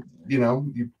sudden,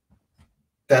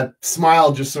 that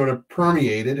smile just sort of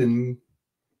permeated, and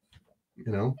It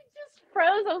just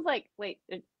froze. I was like, wait,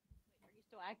 are you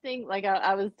still acting? Like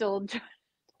I was still trying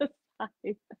to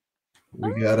type.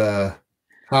 we got a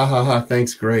ha ha ha.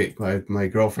 Thanks, great. My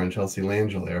girlfriend Chelsea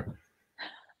Langelier.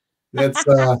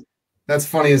 That's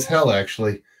funny as hell,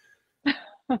 actually.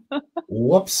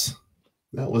 Whoops,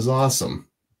 that was awesome.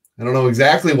 I don't know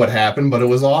exactly what happened, but it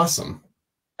was awesome.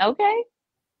 Okay.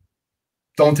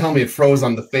 Don't tell me it froze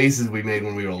on the faces we made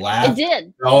when we were It laughing.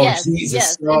 did. Oh, Yes,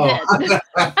 Jesus. yes, it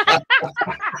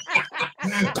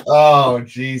did. Oh,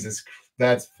 Jesus.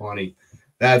 That's funny.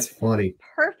 That's funny.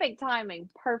 Perfect timing.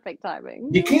 Perfect timing.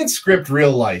 You can't script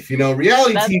real life.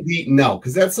 Reality That's TV, no,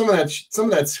 because that's some of that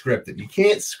scripted. You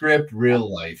can't script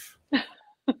real life.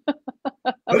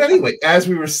 But anyway, as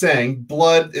we were saying,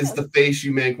 blood is the face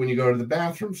you make when you go to the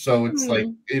bathroom. So it's like,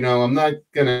 I'm not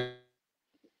gonna.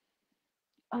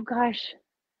 Oh gosh.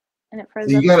 And it froze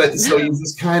So up you again. so you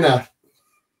just kind of.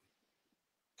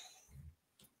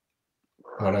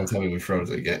 Oh, don't tell me we froze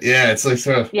it again. Yeah, it's like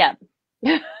sort of. Yeah.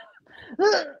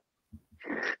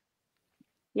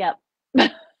 Yep.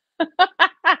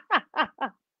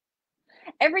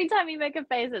 Every time you make a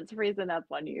face, it's freezing up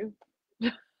on you.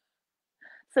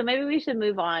 So maybe we should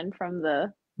move on from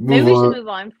the. Maybe we should move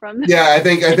on from. Yeah, I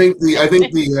think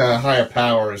the higher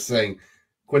power is saying,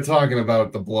 quit talking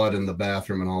about the blood in the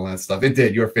bathroom and all that stuff. It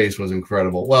did. Your face was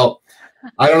incredible. Well,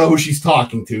 I don't know who she's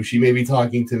talking to. She may be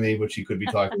talking to me, but she could be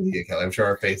talking to you, Kelly. I'm sure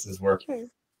our faces were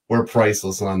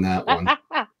priceless on that one.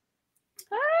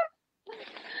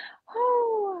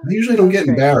 I usually don't get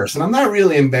embarrassed, and I'm not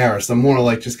really embarrassed. I'm more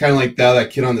like just kind of like that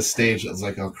kid on the stage that was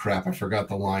like, "Oh crap, I forgot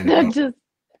the line." I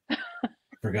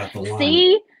forgot the line.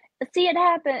 See, it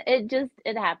happens.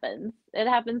 It happens. It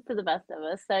happens to the best of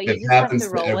us. So you just have to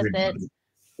roll with it.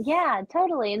 Yeah,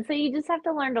 totally. And so you just have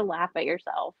to learn to laugh at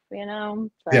yourself.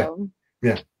 So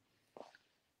yeah.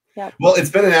 Yep. Well, it's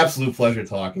been an absolute pleasure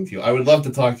talking to you. I would love to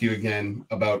talk to you again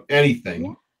about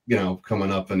anything,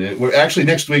 coming up. And we're actually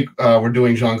next week, we're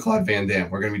doing Jean-Claude Van Damme.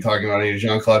 We're going to be talking about any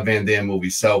Jean-Claude Van Damme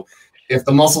movies. So if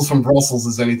The Muscles from Brussels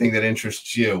is anything that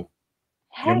interests you,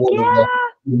 you're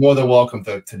more than welcome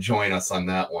to join us on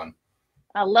that one.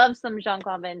 I love some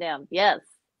Jean-Claude Van Damme. Yes.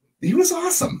 He was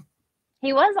awesome.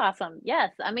 He was awesome.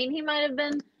 Yes. I mean, he might have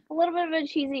been a little bit of a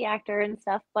cheesy actor and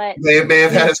stuff, but may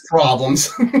have had his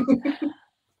problems.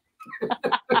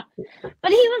 But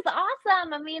he was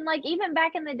awesome. I mean, like, even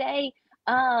back in the day,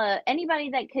 anybody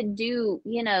that could do,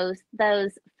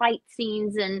 those fight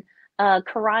scenes and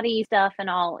karate stuff and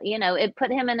all, it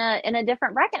put him in a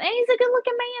different bracket. And he's a good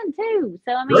looking man too.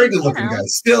 So I mean, very good looking guy.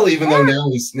 Still, even though now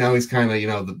he's kind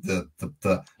of,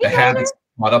 the habits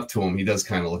caught up to him. He does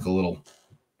kind of look a little.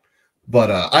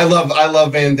 But I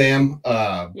love Van Damme.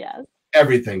 Yes.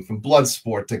 Everything from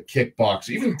Bloodsport to Kickboxer,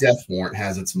 even Death Warrant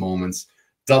has its moments.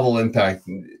 Double Impact.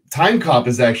 Time Cop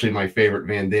is actually my favorite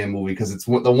Van Damme movie because it's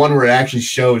the one where it actually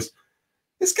shows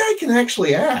this guy can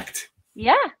actually act.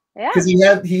 Yeah, yeah. Because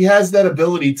he has that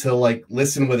ability to like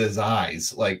listen with his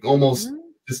eyes, like almost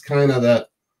just kind of that.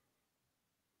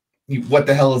 What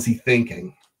the hell is he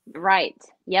thinking? Right.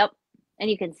 Yep. And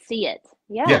you can see it.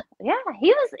 Yeah. Yeah. He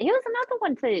was another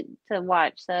one to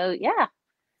watch. So yeah.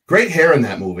 Great hair in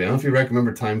that movie. I don't know if you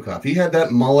remember Time Cop. He had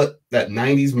that mullet, that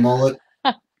 90s mullet.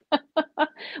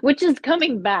 Which is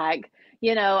coming back.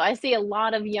 I see a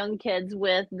lot of young kids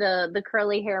with the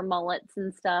curly hair mullets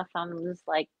and stuff. I'm just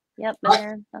like, yep.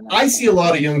 I see a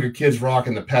lot of younger kids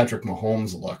rocking the Patrick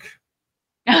Mahomes look.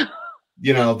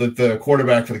 The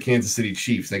quarterback for the Kansas City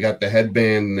Chiefs. They got the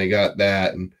headband and they got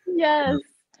that. And yes.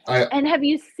 And have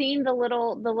you seen the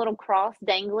little cross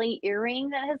dangly earring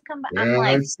that has come back? Yeah,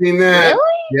 I've seen that.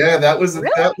 Really? Yeah, that was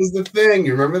the thing.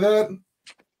 You remember that?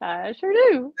 I sure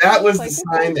do. That was the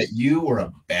sign that you were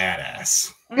a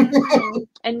badass. Mm-hmm.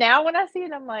 And now when I see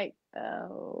it, I'm like,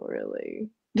 oh, really?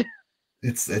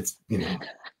 It's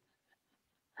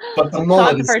But the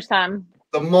mullet the first time.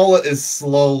 The mullet is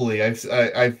slowly. I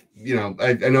know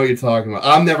what you're talking about.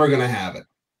 I'm never gonna have it.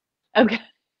 Okay.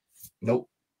 Nope.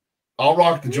 I'll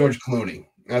rock the George Clooney.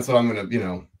 That's what I'm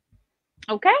gonna.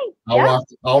 Okay.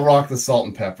 I'll rock the salt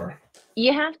and pepper.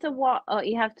 You have to walk.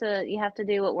 You have to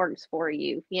do what works for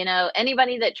you.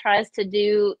 Anybody that tries to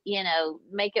do,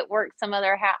 make it work some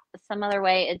other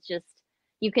way, it's just,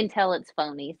 you can tell it's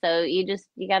phony. So you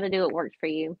got to do what works for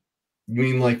you. You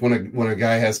mean like when a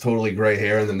guy has totally gray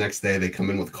hair and the next day they come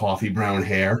in with coffee brown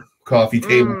hair, coffee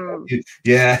table?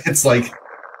 Yeah, it's like.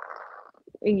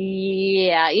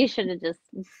 Yeah, you should have just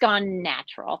gone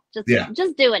natural. Just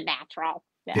do it natural.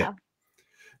 Yeah.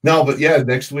 No, but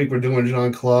next week we're doing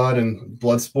Jean-Claude and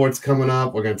Bloodsport's coming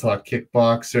up. We're going to talk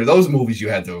Kickboxer. Those movies you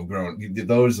had to have grown.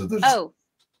 Those are the. Oh,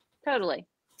 totally.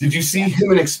 Did you see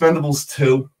him in Expendables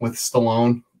 2 with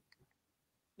Stallone?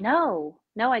 No,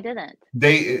 I didn't.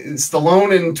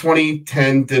 Stallone in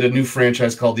 2010 did a new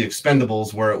franchise called The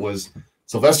Expendables where it was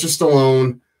Sylvester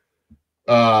Stallone,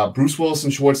 Bruce Willis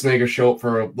and Schwarzenegger show up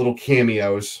for little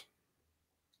cameos.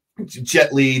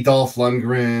 Jet Li, Dolph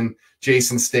Lundgren,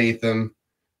 Jason Statham.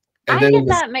 And I get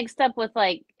that mixed up with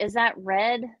is that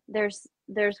Red? There's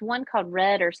one called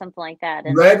Red or something like that.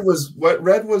 Red was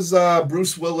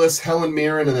Bruce Willis, Helen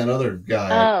Mirren, and that other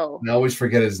guy. Oh, I always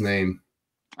forget his name.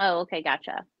 Oh, okay,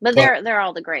 gotcha. But they're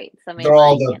all the greats. I mean, they're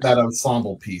all that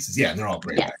ensemble pieces. Yeah, and they're all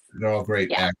great. Yes. Actors. They're all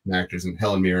great actors, and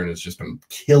Helen Mirren has just been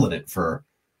killing it for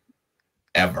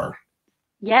ever.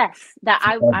 Yes, that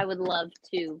I would love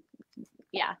to.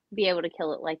 Yeah, be able to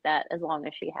kill it like that as long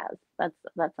as she has.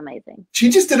 That's amazing. She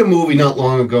just did a movie not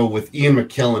long ago with Ian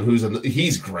McKellen,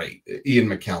 he's great. Ian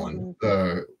McKellen.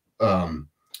 What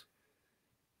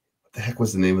the heck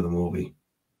was the name of the movie?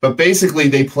 But basically,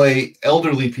 they play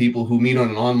elderly people who meet on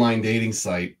an online dating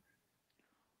site,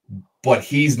 but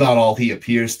he's not all he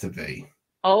appears to be.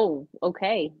 Oh,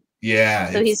 okay.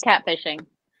 Yeah. So he's catfishing.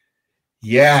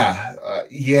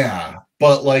 Yeah,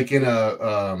 but like in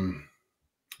a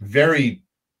very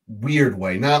weird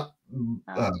way. Not,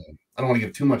 I don't want to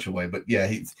give too much away, but yeah,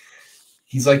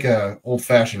 he's like a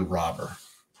old-fashioned robber.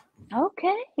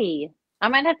 Okay, I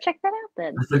might have to check that out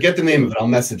then. I forget the name of it. I'll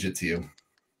message it to you.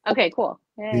 Okay, cool.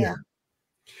 Yeah.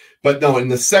 But no, in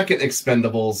the second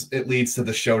Expendables, it leads to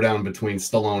the showdown between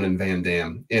Stallone and Van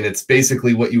Damme, and it's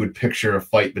basically what you would picture a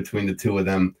fight between the two of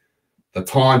them. The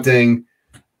taunting.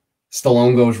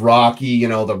 Stallone goes Rocky,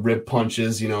 the rib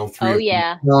punches, 3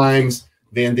 times.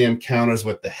 Van Damme counters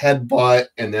with the headbutt,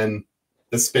 and then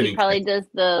the spinning. He probably does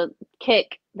the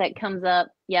kick that comes up.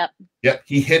 Yep. Yep.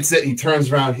 He hits it. He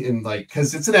turns around and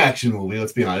because it's an action movie.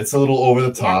 Let's be honest, it's a little over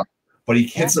the top, but he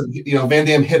hits it, you know, Van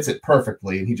Damme hits it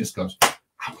perfectly, and he just goes,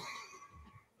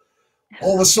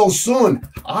 "Oh, it's so soon.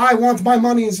 I want my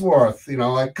money's worth." You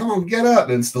know, like, "Come on, get up."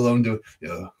 And Stallone do,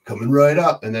 "Yeah, coming right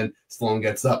up." And then Stallone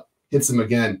gets up, hits him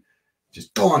again,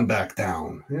 just going back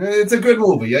down. It's a good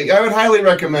movie. I would highly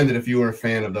recommend it if you were a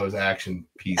fan of those action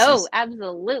pieces. Oh,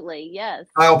 absolutely. Yes.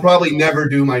 I'll probably never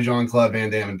do my Jean-Claude Van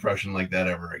Damme impression like that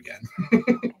ever again.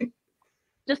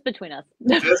 Just between us.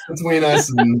 Just between us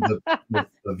and the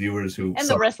viewers who and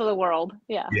the rest of the world.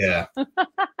 Yeah. Yeah.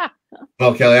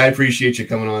 Well, Kelly, I appreciate you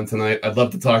coming on tonight. I'd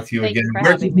love to talk to you again.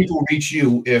 Where can people reach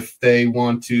you if they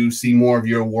want to see more of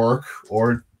your work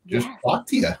or just talk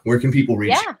to you? Where can people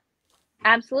reach you? Yeah,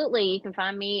 absolutely. You can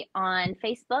find me on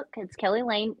Facebook. It's Kelly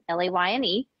Layne,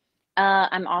 Layne.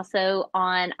 I'm also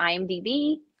on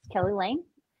IMDb, Kelly Layne.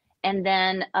 And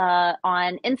then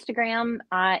on Instagram,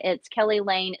 it's Kelly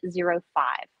Layne 05.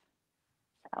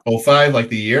 So. 05, like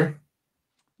the year?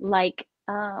 Like,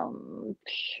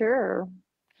 sure.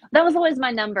 That was always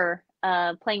my number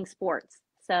playing sports.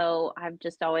 So I've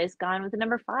just always gone with the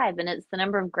number 5, and it's the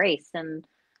number of grace. And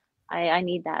I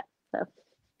need that. So.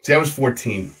 See, I was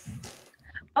 14.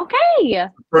 Okay.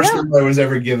 First number I was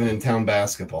ever given in town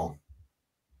basketball.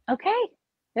 Okay.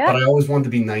 Yeah. But I always wanted to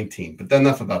be 19. But then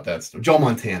enough about that story. Joe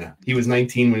Montana. He was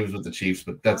 19 when he was with the Chiefs,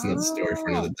 but that's another story for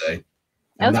another day.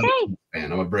 I'm not a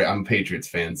fan. I'm a Patriots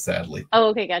fan, sadly. Oh,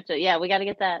 okay, gotcha. Yeah, we got to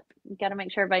get that. We got to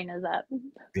make sure everybody knows that.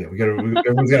 Yeah,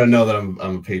 everyone's got to know that I'm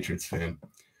a Patriots fan.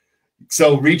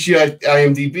 So reach you at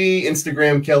IMDb,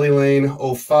 Instagram, Kelly Layne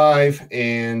 05,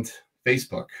 and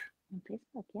Facebook.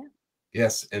 Facebook, yeah.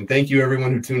 Yes, and thank you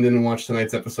everyone who tuned in and watched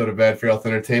tonight's episode of Bad for Health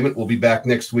Entertainment. We'll be back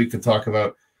next week to talk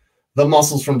about the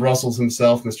muscles from Brussels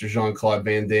himself, Mr. Jean-Claude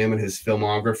Van Damme, and his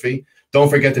filmography. Don't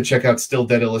forget to check out Still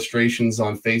Dead Illustrations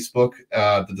on Facebook,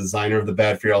 the designer of the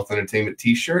Bad for Health Entertainment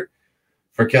t-shirt.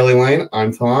 For Kelly Layne,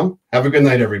 I'm Tom. Have a good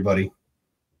night, everybody.